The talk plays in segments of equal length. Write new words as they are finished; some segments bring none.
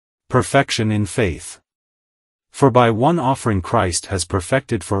Perfection in faith. For by one offering Christ has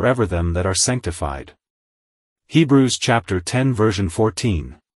perfected forever them that are sanctified. Hebrews chapter 10 version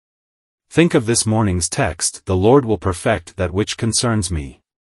 14. Think of this morning's text, the Lord will perfect that which concerns me.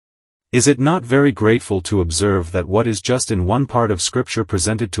 Is it not very grateful to observe that what is just in one part of Scripture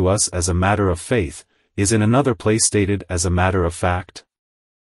presented to us as a matter of faith, is in another place stated as a matter of fact?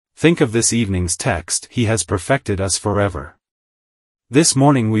 Think of this evening's text, He has perfected us forever. This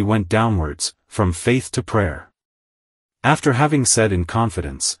morning we went downwards, from faith to prayer. After having said in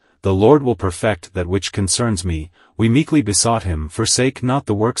confidence, the Lord will perfect that which concerns me, we meekly besought Him, forsake not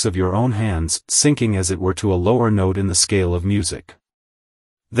the works of your own hands, sinking as it were to a lower note in the scale of music.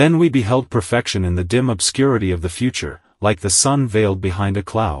 Then we beheld perfection in the dim obscurity of the future, like the sun veiled behind a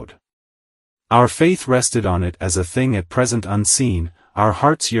cloud. Our faith rested on it as a thing at present unseen, our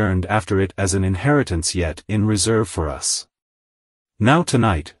hearts yearned after it as an inheritance yet in reserve for us. Now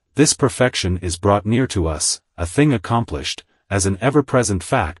tonight, this perfection is brought near to us, a thing accomplished, as an ever-present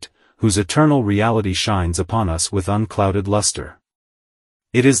fact, whose eternal reality shines upon us with unclouded luster.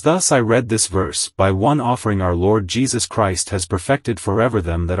 It is thus I read this verse, by one offering our Lord Jesus Christ has perfected forever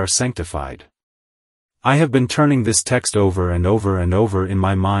them that are sanctified. I have been turning this text over and over and over in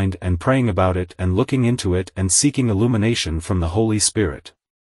my mind and praying about it and looking into it and seeking illumination from the Holy Spirit.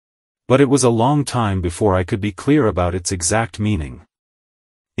 But it was a long time before I could be clear about its exact meaning.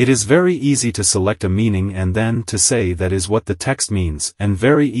 It is very easy to select a meaning and then to say that is what the text means, and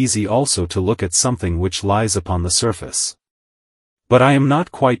very easy also to look at something which lies upon the surface. But I am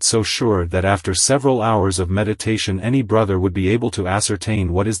not quite so sure that after several hours of meditation any brother would be able to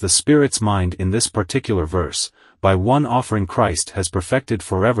ascertain what is the Spirit's mind in this particular verse, by one offering Christ has perfected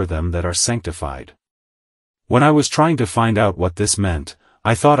forever them that are sanctified. When I was trying to find out what this meant,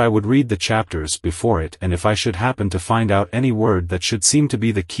 I thought I would read the chapters before it, and if I should happen to find out any word that should seem to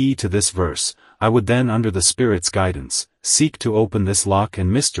be the key to this verse, I would then under the Spirit's guidance, seek to open this lock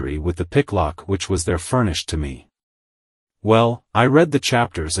and mystery with the picklock which was there furnished to me. Well, I read the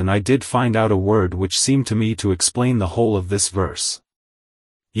chapters and I did find out a word which seemed to me to explain the whole of this verse.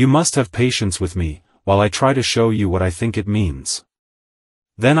 You must have patience with me, while I try to show you what I think it means.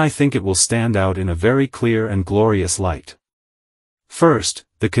 Then I think it will stand out in a very clear and glorious light. First,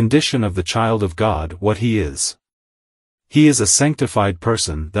 the condition of the child of God, what he is. He is a sanctified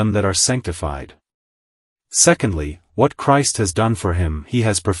person, them that are sanctified. Secondly, what Christ has done for him, he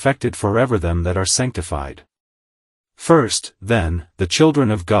has perfected forever them that are sanctified. First, then, the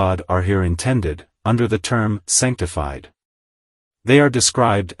children of God are here intended, under the term, sanctified. They are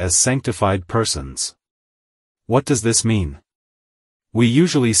described as sanctified persons. What does this mean? We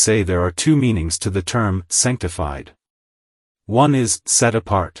usually say there are two meanings to the term, sanctified. One is, set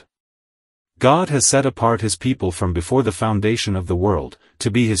apart. God has set apart His people from before the foundation of the world,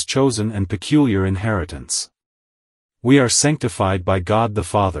 to be His chosen and peculiar inheritance. We are sanctified by God the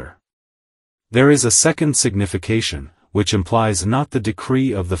Father. There is a second signification, which implies not the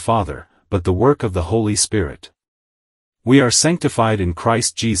decree of the Father, but the work of the Holy Spirit. We are sanctified in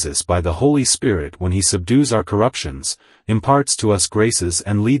Christ Jesus by the Holy Spirit when He subdues our corruptions, imparts to us graces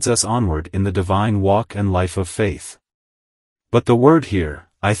and leads us onward in the divine walk and life of faith. But the word here,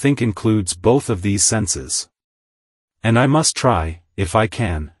 I think, includes both of these senses. And I must try, if I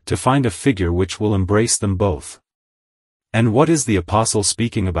can, to find a figure which will embrace them both. And what is the apostle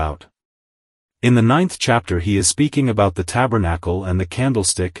speaking about? In the 9th chapter he is speaking about the tabernacle and the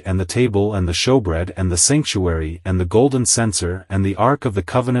candlestick and the table and the showbread and the sanctuary and the golden censer and the ark of the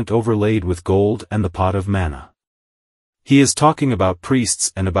covenant overlaid with gold and the pot of manna. He is talking about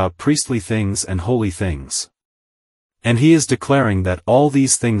priests and about priestly things and holy things. And he is declaring that all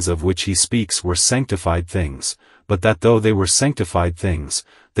these things of which he speaks were sanctified things, but that though they were sanctified things,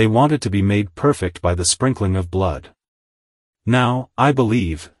 they wanted to be made perfect by the sprinkling of blood. Now, I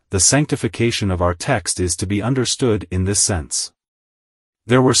believe, the sanctification of our text is to be understood in this sense.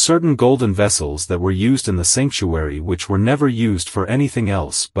 There were certain golden vessels that were used in the sanctuary which were never used for anything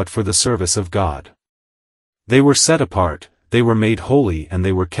else but for the service of God. They were set apart, they were made holy, and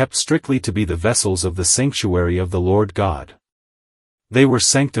they were kept strictly to be the vessels of the sanctuary of the Lord God. They were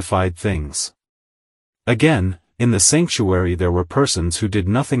sanctified things. Again, in the sanctuary there were persons who did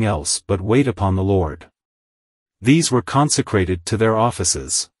nothing else but wait upon the Lord. These were consecrated to their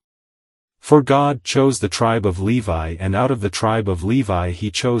offices. For God chose the tribe of Levi, and out of the tribe of Levi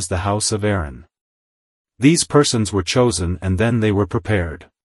He chose the house of Aaron. These persons were chosen and then they were prepared.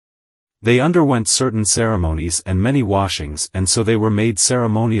 They underwent certain ceremonies and many washings, and so they were made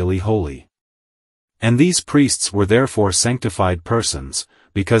ceremonially holy. And these priests were therefore sanctified persons,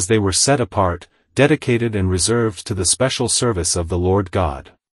 because they were set apart, dedicated and reserved to the special service of the Lord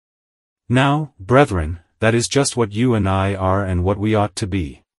God. Now, brethren, that is just what you and I are and what we ought to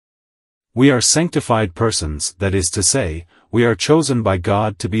be. We are sanctified persons, that is to say, we are chosen by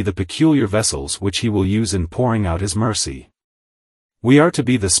God to be the peculiar vessels which He will use in pouring out His mercy. We are to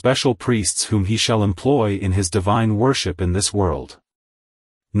be the special priests whom He shall employ in His divine worship in this world.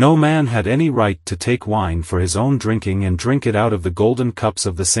 No man had any right to take wine for his own drinking and drink it out of the golden cups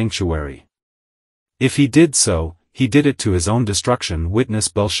of the sanctuary. If he did so, he did it to his own destruction, witness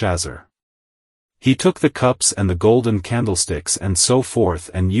Belshazzar. He took the cups and the golden candlesticks and so forth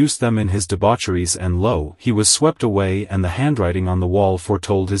and used them in his debaucheries, and lo, he was swept away, and the handwriting on the wall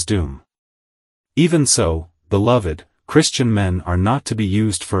foretold his doom. Even so, beloved, Christian men are not to be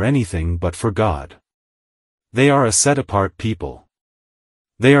used for anything but for God. They are a set-apart people.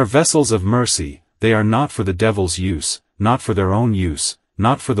 They are vessels of mercy. They are not for the devil's use, not for their own use,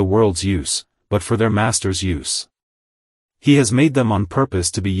 not for the world's use, but for their Master's use. He has made them on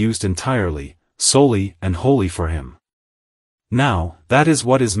purpose to be used entirely, solely and wholly for Him. Now, that is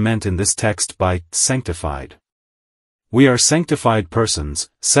what is meant in this text by sanctified. We are sanctified persons,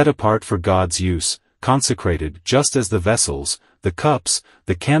 set apart for God's use, consecrated just as the vessels, the cups,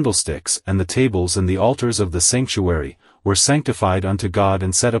 the candlesticks and the tables and the altars of the sanctuary, were sanctified unto God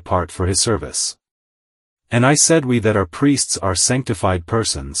and set apart for His service. And I said we that are priests are sanctified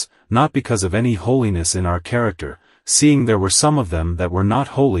persons, not because of any holiness in our character, seeing there were some of them that were not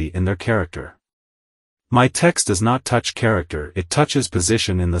holy in their character. My text does not touch character, it touches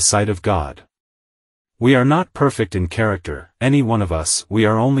position in the sight of God. We are not perfect in character, any one of us, we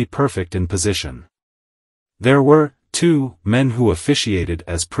are only perfect in position. There were, too, men who officiated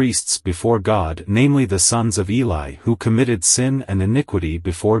as priests before God, namely the sons of Eli, who committed sin and iniquity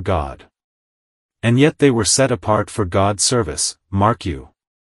before God. And yet they were set apart for God's service, mark you.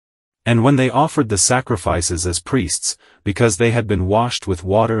 And when they offered the sacrifices as priests, because they had been washed with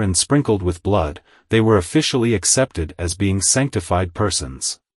water and sprinkled with blood, they were officially accepted as being sanctified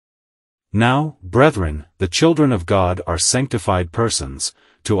persons. Now, brethren, the children of God are sanctified persons,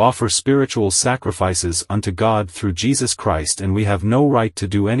 to offer spiritual sacrifices unto God through Jesus Christ, and we have no right to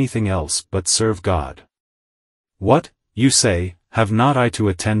do anything else but serve God. What, you say, have not I to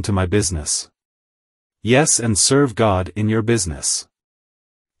attend to my business? Yes, and serve God in your business.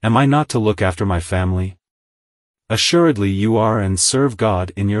 Am I not to look after my family? Assuredly you are, and serve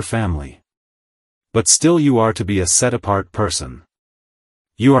God in your family. But still you are to be a set-apart person.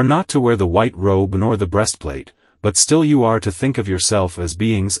 You are not to wear the white robe nor the breastplate, but still you are to think of yourself as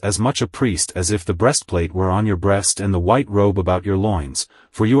beings as much a priest as if the breastplate were on your breast and the white robe about your loins,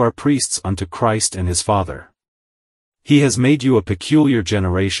 for you are priests unto Christ and His Father. He has made you a peculiar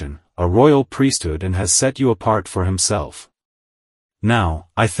generation, a royal priesthood, and has set you apart for Himself. Now,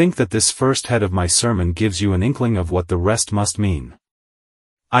 I think that this first head of my sermon gives you an inkling of what the rest must mean.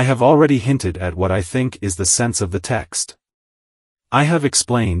 I have already hinted at what I think is the sense of the text. I have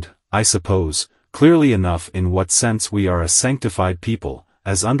explained, I suppose, clearly enough in what sense we are a sanctified people,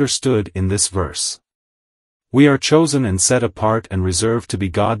 as understood in this verse. We are chosen and set apart and reserved to be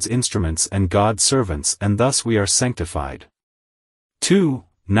God's instruments and God's servants, and thus we are sanctified. 2.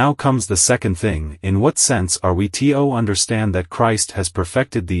 Now comes the second thing, in what sense are we to understand that Christ has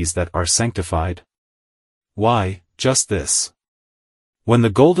perfected these that are sanctified? Why, just this. When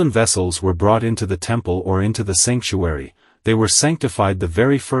the golden vessels were brought into the temple or into the sanctuary, they were sanctified the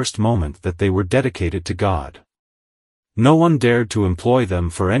very first moment that they were dedicated to God. No one dared to employ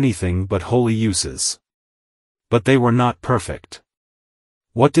them for anything but holy uses. But they were not perfect.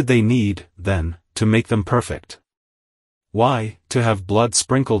 What did they need, then, to make them perfect? Why, to have blood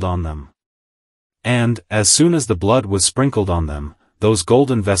sprinkled on them. And, as soon as the blood was sprinkled on them, those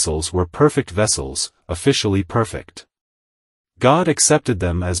golden vessels were perfect vessels, officially perfect. God accepted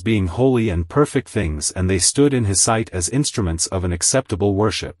them as being holy and perfect things, and they stood in His sight as instruments of an acceptable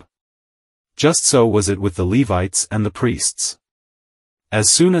worship. Just so was it with the Levites and the priests. As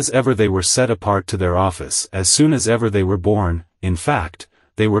soon as ever they were set apart to their office, as soon as ever they were born, in fact,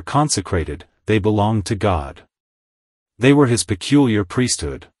 they were consecrated, they belonged to God. They were His peculiar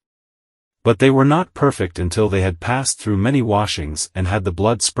priesthood. But they were not perfect until they had passed through many washings and had the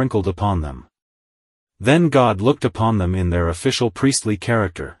blood sprinkled upon them. Then God looked upon them in their official priestly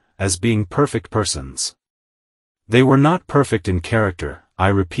character, as being perfect persons. They were not perfect in character, I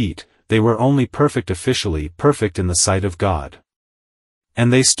repeat, they were only perfect officially, perfect in the sight of God.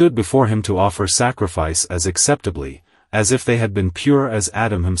 And they stood before Him to offer sacrifice as acceptably, as if they had been pure as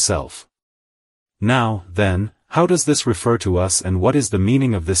Adam himself. Now, then, how does this refer to us, and what is the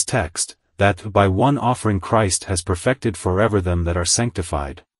meaning of this text, that by one offering Christ has perfected forever them that are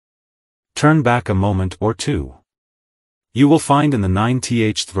sanctified? Turn back a moment or two. You will find in the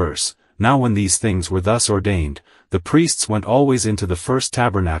 9th verse, Now when these things were thus ordained, the priests went always into the first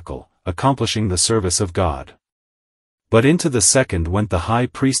tabernacle, accomplishing the service of God. But into the second went the high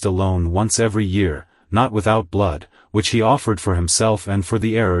priest alone once every year, not without blood, which he offered for himself and for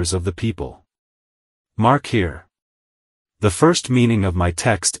the errors of the people. Mark here. The first meaning of my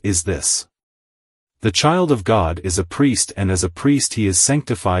text is this. The child of God is a priest, and as a priest he is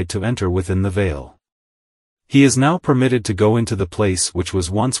sanctified to enter within the veil. He is now permitted to go into the place which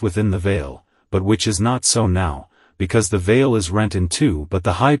was once within the veil, but which is not so now, because the veil is rent in two. But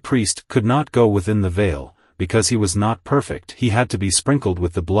the high priest could not go within the veil, because he was not perfect. He had to be sprinkled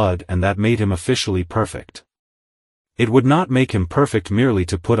with the blood, and that made him officially perfect. It would not make him perfect merely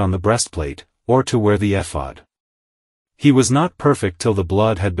to put on the breastplate, or to wear the ephod. He was not perfect till the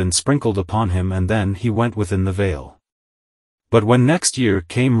blood had been sprinkled upon him, and then he went within the veil. But when next year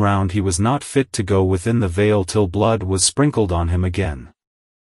came round he was not fit to go within the veil till blood was sprinkled on him again.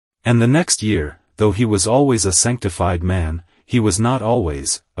 And the next year, though he was always a sanctified man, he was not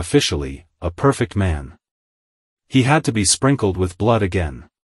always, officially, a perfect man. He had to be sprinkled with blood again.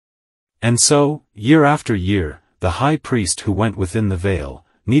 And so, year after year, the high priest who went within the veil,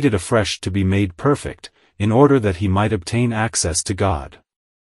 needed afresh to be made perfect, in order that he might obtain access to God.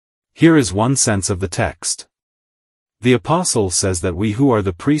 Here is one sense of the text. The apostle says that we who are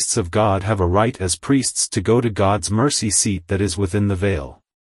the priests of God have a right as priests to go to God's mercy seat that is within the veil.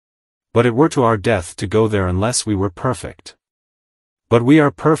 But it were to our death to go there unless we were perfect. But we are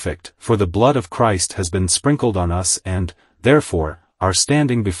perfect, for the blood of Christ has been sprinkled on us, and, therefore, our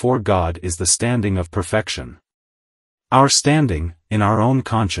standing before God is the standing of perfection. Our standing, in our own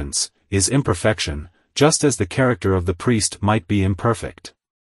conscience, is imperfection, just as the character of the priest might be imperfect.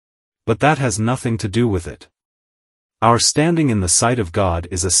 But that has nothing to do with it. Our standing in the sight of God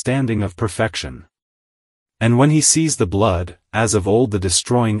is a standing of perfection. And when he sees the blood, as of old the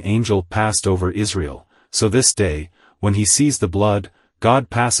destroying angel passed over Israel, so this day, when he sees the blood, God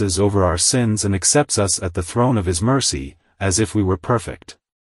passes over our sins and accepts us at the throne of his mercy, as if we were perfect.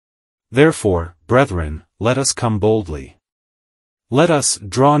 Therefore, brethren, let us come boldly. Let us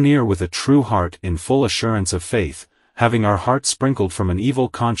draw near with a true heart in full assurance of faith, having our hearts sprinkled from an evil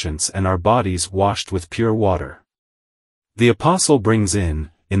conscience and our bodies washed with pure water. The apostle brings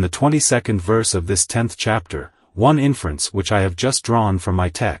in the 22nd verse of this 10th chapter, one inference which I have just drawn from my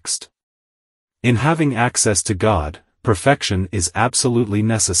text. In having access to God, perfection is absolutely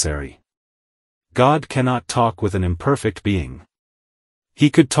necessary. God cannot talk with an imperfect being. He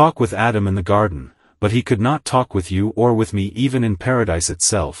could talk with Adam in the garden, but he could not talk with you or with me even in paradise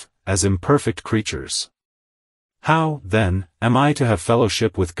itself, as imperfect creatures. How, then, am I to have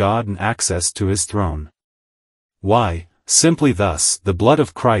fellowship with God and access to his throne? Why, simply thus: the blood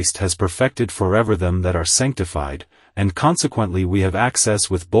of Christ has perfected forever them that are sanctified, and consequently we have access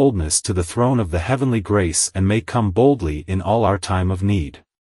with boldness to the throne of the heavenly grace and may come boldly in all our time of need.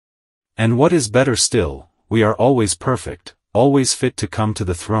 And what is better still, we are always perfect, always fit to come to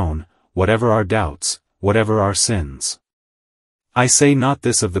the throne, whatever our doubts, whatever our sins. I say not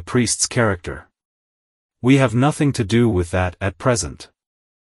this of the priest's character. We have nothing to do with that at present.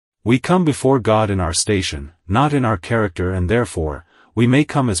 We come before God in our station, not in our character, and therefore, we may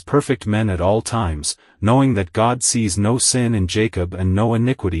come as perfect men at all times, knowing that God sees no sin in Jacob and no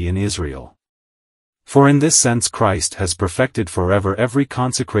iniquity in Israel. For in this sense Christ has perfected forever every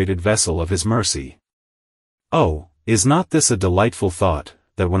consecrated vessel of his mercy. Oh, is not this a delightful thought,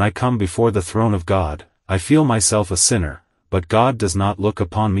 that when I come before the throne of God, I feel myself a sinner, but God does not look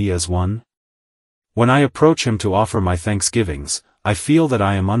upon me as one? When I approach him to offer my thanksgivings, I feel that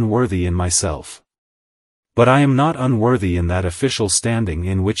I am unworthy in myself. But I am not unworthy in that official standing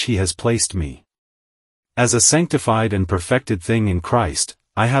in which he has placed me. As a sanctified and perfected thing in Christ,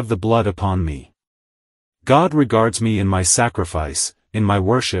 I have the blood upon me. God regards me in my sacrifice, in my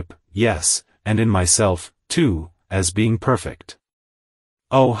worship, yes, and in myself, too, as being perfect.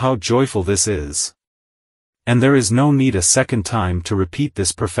 Oh, how joyful this is! And there is no need a second time to repeat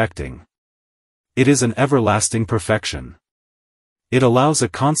this perfecting. It is an everlasting perfection. It allows a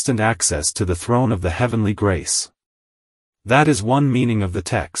constant access to the throne of the heavenly grace. That is one meaning of the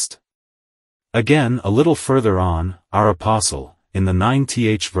text. Again, a little further on, our apostle, in the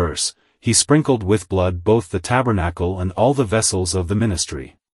 9th verse, he sprinkled with blood both the tabernacle and all the vessels of the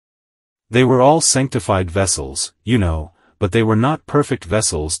ministry. They were all sanctified vessels, you know, but they were not perfect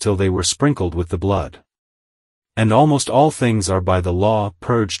vessels till they were sprinkled with the blood. And almost all things are by the law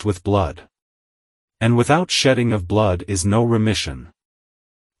purged with blood. And without shedding of blood is no remission.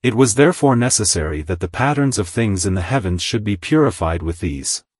 It was therefore necessary that the patterns of things in the heavens should be purified with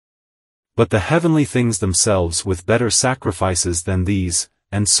these. But the heavenly things themselves with better sacrifices than these,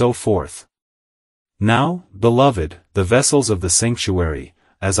 and so forth. Now, beloved, the vessels of the sanctuary,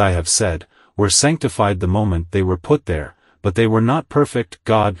 as I have said, were sanctified the moment they were put there, but they were not perfect.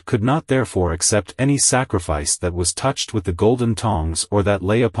 God could not therefore accept any sacrifice that was touched with the golden tongs or that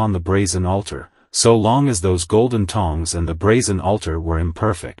lay upon the brazen altar, so long as those golden tongs and the brazen altar were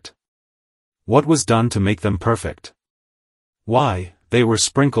imperfect. What was done to make them perfect? Why, they were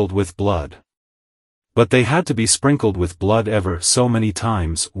sprinkled with blood. But they had to be sprinkled with blood ever so many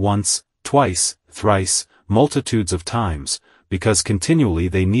times, once, twice, thrice, multitudes of times, because continually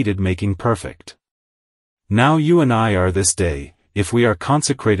they needed making perfect. Now you and I are this day, if we are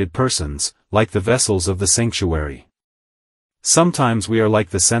consecrated persons, like the vessels of the sanctuary. Sometimes we are like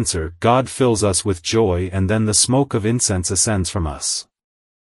the censer. God fills us with joy and then the smoke of incense ascends from us.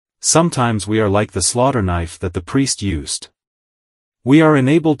 Sometimes we are like the slaughter knife that the priest used. We are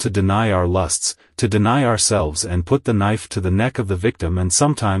enabled to deny our lusts, to deny ourselves and put the knife to the neck of the victim, and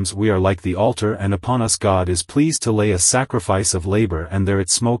sometimes we are like the altar, and upon us God is pleased to lay a sacrifice of labor, and there it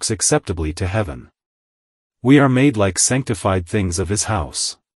smokes acceptably to heaven. We are made like sanctified things of his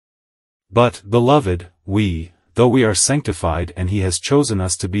house. But, beloved, we, though we are sanctified and he has chosen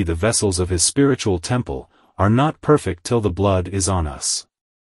us to be the vessels of his spiritual temple, are not perfect till the blood is on us.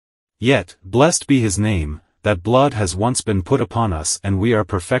 Yet, blessed be his name, that blood has once been put upon us and we are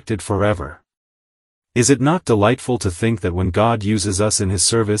perfected forever. Is it not delightful to think that when God uses us in his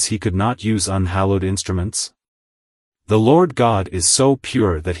service he could not use unhallowed instruments? The Lord God is so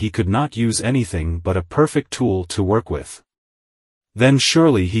pure that he could not use anything but a perfect tool to work with. Then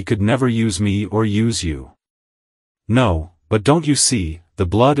surely he could never use me or use you. No, but don't you see, the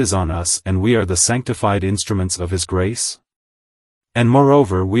blood is on us and we are the sanctified instruments of his grace? And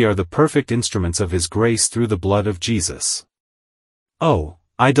moreover we are the perfect instruments of his grace through the blood of Jesus. Oh,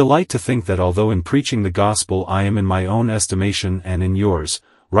 I delight to think that although in preaching the gospel I am in my own estimation and in yours,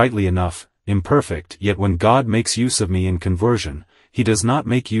 rightly enough, imperfect, yet when God makes use of me in conversion, he does not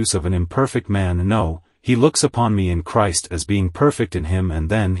make use of an imperfect man. No, he looks upon me in Christ as being perfect in him, and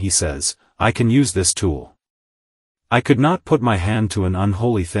then he says, I can use this tool. I could not put my hand to an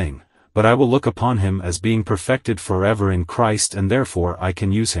unholy thing, but I will look upon him as being perfected forever in Christ, and therefore I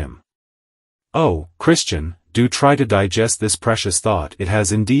can use him. Oh, Christian, do try to digest this precious thought. It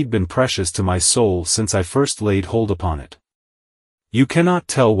has indeed been precious to my soul since I first laid hold upon it. You cannot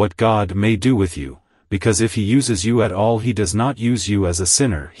tell what God may do with you, because if he uses you at all he does not use you as a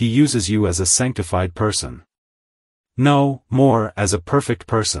sinner, he uses you as a sanctified person. No, more, as a perfect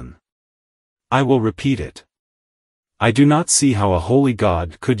person. I will repeat it. I do not see how a holy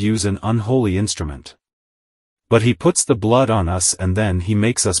God could use an unholy instrument. But he puts the blood on us and then he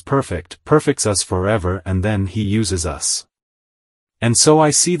makes us perfect, perfects us forever, and then he uses us. And so I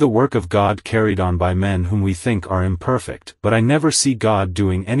see the work of God carried on by men whom we think are imperfect, but I never see God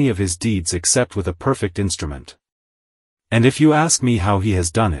doing any of his deeds except with a perfect instrument. And if you ask me how he has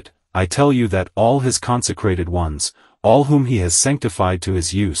done it, I tell you that all his consecrated ones, all whom he has sanctified to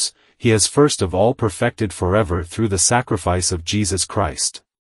his use, he has first of all perfected forever through the sacrifice of Jesus Christ.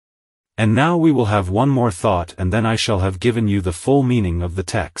 And now we will have one more thought, and then I shall have given you the full meaning of the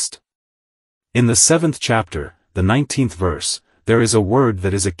text. In the 7th chapter, the 19th verse, there is a word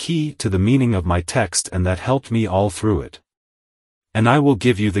that is a key to the meaning of my text and that helped me all through it. And I will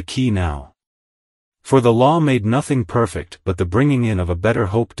give you the key now. For the law made nothing perfect, but the bringing in of a better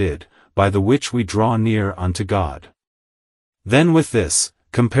hope did, by the which we draw near unto God. Then with this,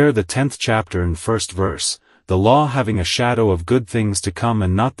 compare the 10th chapter and 1st verse, the law having a shadow of good things to come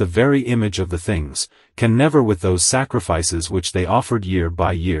and not the very image of the things, can never with those sacrifices which they offered year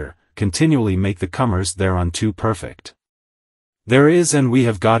by year, continually make the comers thereunto perfect. There is, and we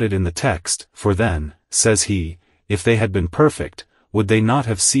have got it in the text, for then, says he, if they had been perfect, would they not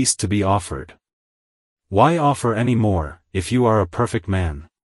have ceased to be offered? Why offer any more, if you are a perfect man?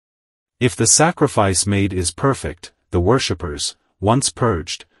 If the sacrifice made is perfect, the worshippers, once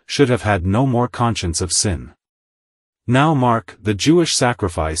purged, should have had no more conscience of sin. Now mark, the Jewish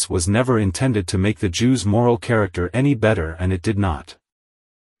sacrifice was never intended to make the Jew's moral character any better, and it did not.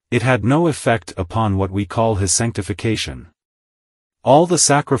 It had no effect upon what we call his sanctification. All the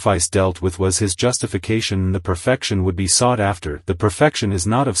sacrifice dealt with was his justification, and the perfection would be sought after. The perfection is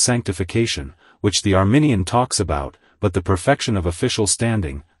not of sanctification, which the Arminian talks about, but the perfection of official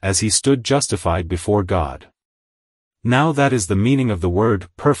standing, as he stood justified before God. Now that is the meaning of the word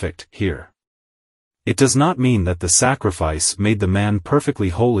perfect here. It does not mean that the sacrifice made the man perfectly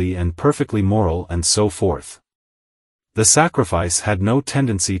holy and perfectly moral and so forth. The sacrifice had no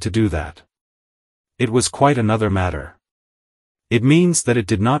tendency to do that. It was quite another matter. It means that it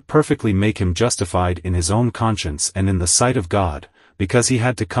did not perfectly make him justified in his own conscience and in the sight of God, because he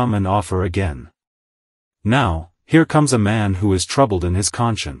had to come and offer again. Now, here comes a man who is troubled in his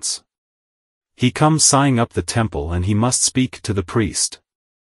conscience. He comes sighing up the temple and he must speak to the priest.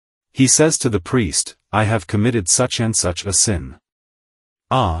 He says to the priest, I have committed such and such a sin.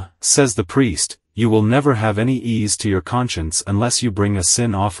 Ah, says the priest, you will never have any ease to your conscience unless you bring a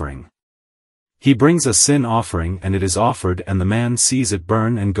sin offering. He brings a sin offering and it is offered and the man sees it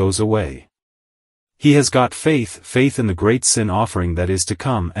burn and goes away. He has got faith in the great sin offering that is to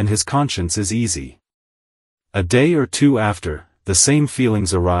come, and his conscience is easy. A day or two after, the same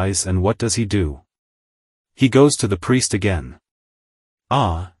feelings arise, and what does he do? He goes to the priest again.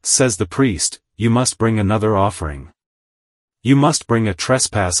 Ah, says the priest, you must bring another offering. You must bring a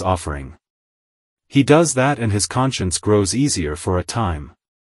trespass offering. He does that and his conscience grows easier for a time.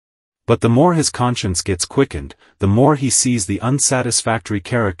 But the more his conscience gets quickened, the more he sees the unsatisfactory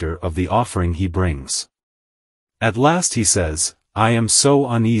character of the offering he brings. At last he says, I am so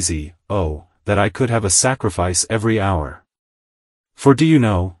uneasy, oh, that I could have a sacrifice every hour. For do you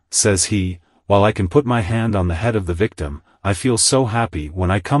know, says he, while I can put my hand on the head of the victim, I feel so happy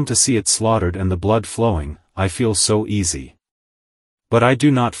when I come to see it slaughtered and the blood flowing, I feel so easy. But I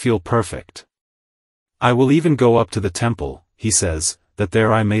do not feel perfect. I will even go up to the temple, he says, that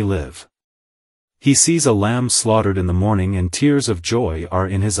there I may live. He sees a lamb slaughtered in the morning and tears of joy are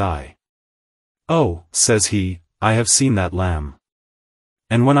in his eye. Oh, says he, I have seen that lamb.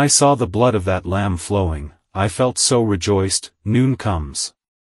 And when I saw the blood of that lamb flowing, I felt so rejoiced. Noon comes.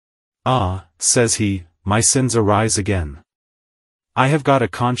 Ah, says he, my sins arise again. I have got a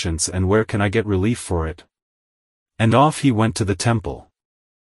conscience and where can I get relief for it? And off he went to the temple.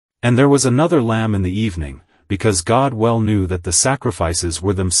 And there was another lamb in the evening, because God well knew that the sacrifices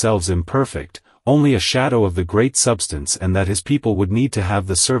were themselves imperfect, only a shadow of the great substance, and that his people would need to have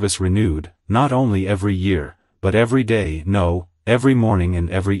the service renewed, not only every year, but every day, no, every morning and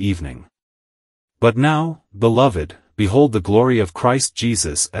every evening. But now, beloved, behold the glory of Christ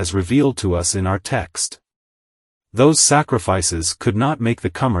Jesus as revealed to us in our text. Those sacrifices could not make the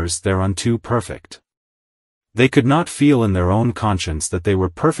comers thereunto perfect. They could not feel in their own conscience that they were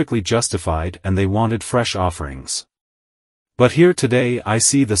perfectly justified, and they wanted fresh offerings. But here today I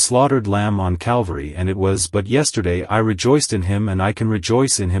see the slaughtered lamb on Calvary, and it was but yesterday I rejoiced in him, and I can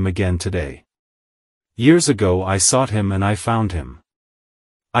rejoice in him again today. Years ago I sought him and I found him.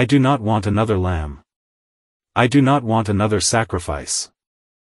 I do not want another lamb. I do not want another sacrifice.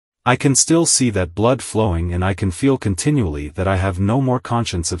 I can still see that blood flowing, and I can feel continually that I have no more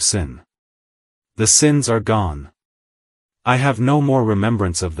conscience of sin. The sins are gone. I have no more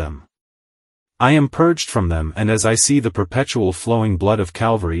remembrance of them. I am purged from them, and as I see the perpetual flowing blood of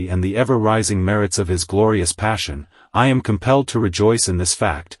Calvary and the ever-rising merits of his glorious passion, I am compelled to rejoice in this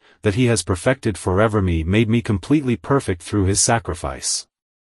fact, that he has perfected forever me, made me completely perfect through his sacrifice.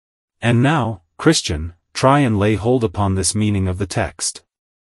 And now, Christian, try and lay hold upon this meaning of the text.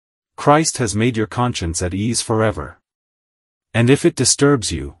 Christ has made your conscience at ease forever. And if it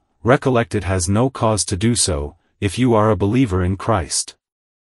disturbs you, recollect it has no cause to do so, if you are a believer in Christ.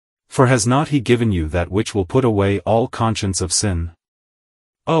 For has not he given you that which will put away all conscience of sin?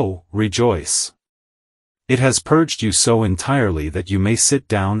 Oh, rejoice! It has purged you so entirely that you may sit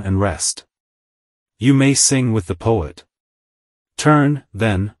down and rest. You may sing with the poet. Turn,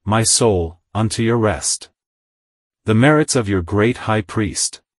 then, my soul, unto your rest. The merits of your great high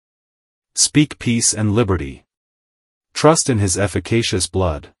priest. Speak peace and liberty. Trust in his efficacious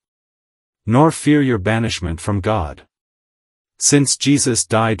blood. Nor fear your banishment from God. Since Jesus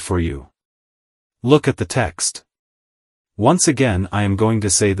died for you. Look at the text. Once again I am going to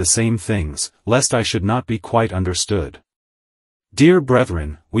say the same things, lest I should not be quite understood. Dear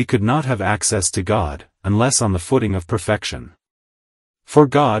brethren, we could not have access to God, unless on the footing of perfection. For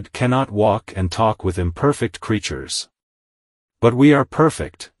God cannot walk and talk with imperfect creatures. But we are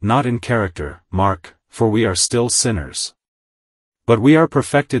perfect, not in character, mark, for we are still sinners. But we are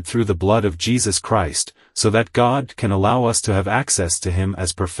perfected through the blood of Jesus Christ, so that God can allow us to have access to him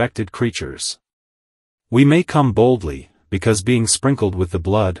as perfected creatures. We may come boldly, because being sprinkled with the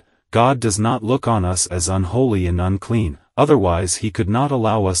blood, God does not look on us as unholy and unclean, otherwise he could not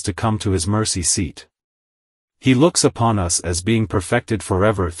allow us to come to his mercy seat. He looks upon us as being perfected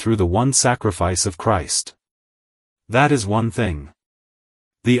forever through the one sacrifice of Christ. That is one thing.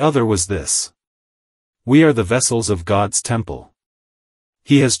 The other was this. We are the vessels of God's temple.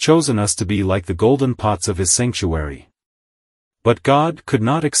 He has chosen us to be like the golden pots of his sanctuary. But God could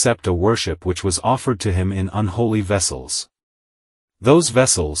not accept a worship which was offered to him in unholy vessels. Those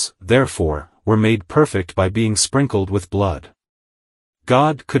vessels, therefore, were made perfect by being sprinkled with blood.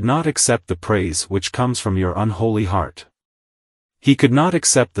 God could not accept the praise which comes from your unholy heart. He could not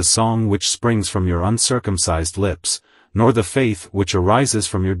accept the song which springs from your uncircumcised lips, nor the faith which arises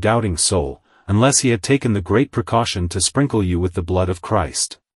from your doubting soul, unless he had taken the great precaution to sprinkle you with the blood of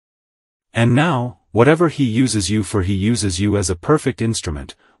Christ. And now, whatever he uses you for, he uses you as a perfect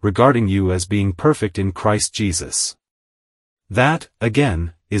instrument, regarding you as being perfect in Christ Jesus. That,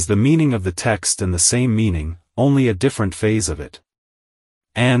 again, is the meaning of the text, and the same meaning, only a different phase of it.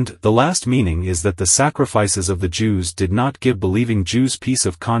 And the last meaning is that the sacrifices of the Jews did not give believing Jews peace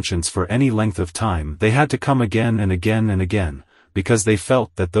of conscience for any length of time. They had to come again and again and again, because they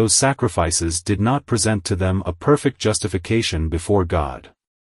felt that those sacrifices did not present to them a perfect justification before God.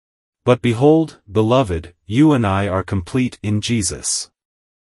 But behold, beloved, you and I are complete in Jesus.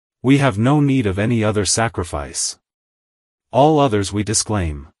 We have no need of any other sacrifice. All others we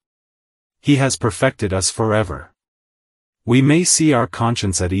disclaim. He has perfected us forever. We may see our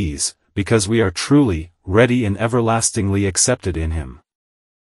conscience at ease, because we are truly, ready and everlastingly accepted in him.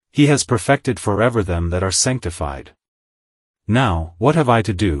 He has perfected forever them that are sanctified. Now, what have I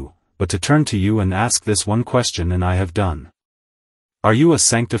to do, but to turn to you and ask this one question, and I have done. Are you a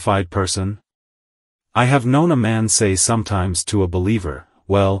sanctified person? I have known a man say sometimes to a believer,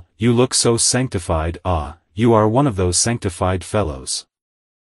 "Well, you look so sanctified, you are one of those sanctified fellows."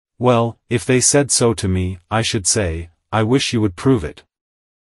 Well, if they said so to me, I should say, I wish you would prove it.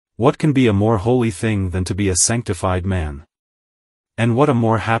 What can be a more holy thing than to be a sanctified man? And what a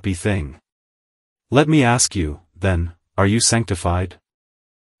more happy thing? Let me ask you, then, are you sanctified?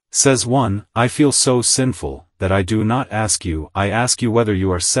 Says one, I feel so sinful, that I do not ask you. I ask you whether you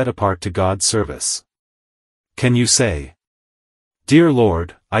are set apart to God's service. Can you say, "Dear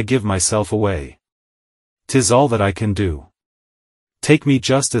Lord, I give myself away. 'Tis all that I can do. Take me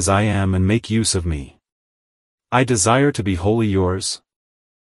just as I am and make use of me. I desire to be wholly yours"?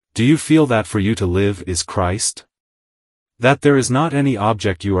 Do you feel that for you to live is Christ? That there is not any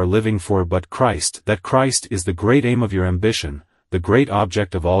object you are living for but Christ, that Christ is the great aim of your ambition, the great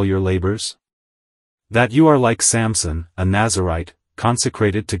object of all your labors? That you are like Samson, a Nazirite,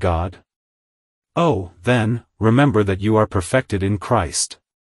 consecrated to God? Oh, then, remember that you are perfected in Christ.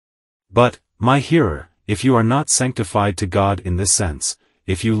 But, my hearer, if you are not sanctified to God in this sense,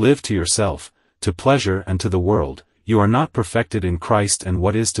 if you live to yourself, to pleasure and to the world, you are not perfected in Christ, and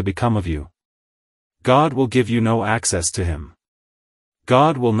what is to become of you? God will give you no access to him.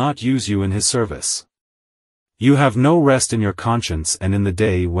 God will not use you in his service. You have no rest in your conscience, and in the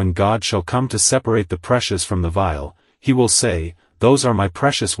day when God shall come to separate the precious from the vile, he will say, "Those are my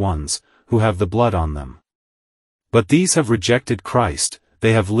precious ones, who have the blood on them." But these have rejected Christ,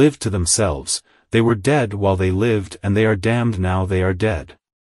 they have lived to themselves, they were dead while they lived, and they are damned now they are dead.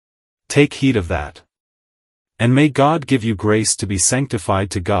 Take heed of that. And may God give you grace to be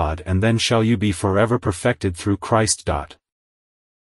sanctified to God, and then shall you be forever perfected through Christ.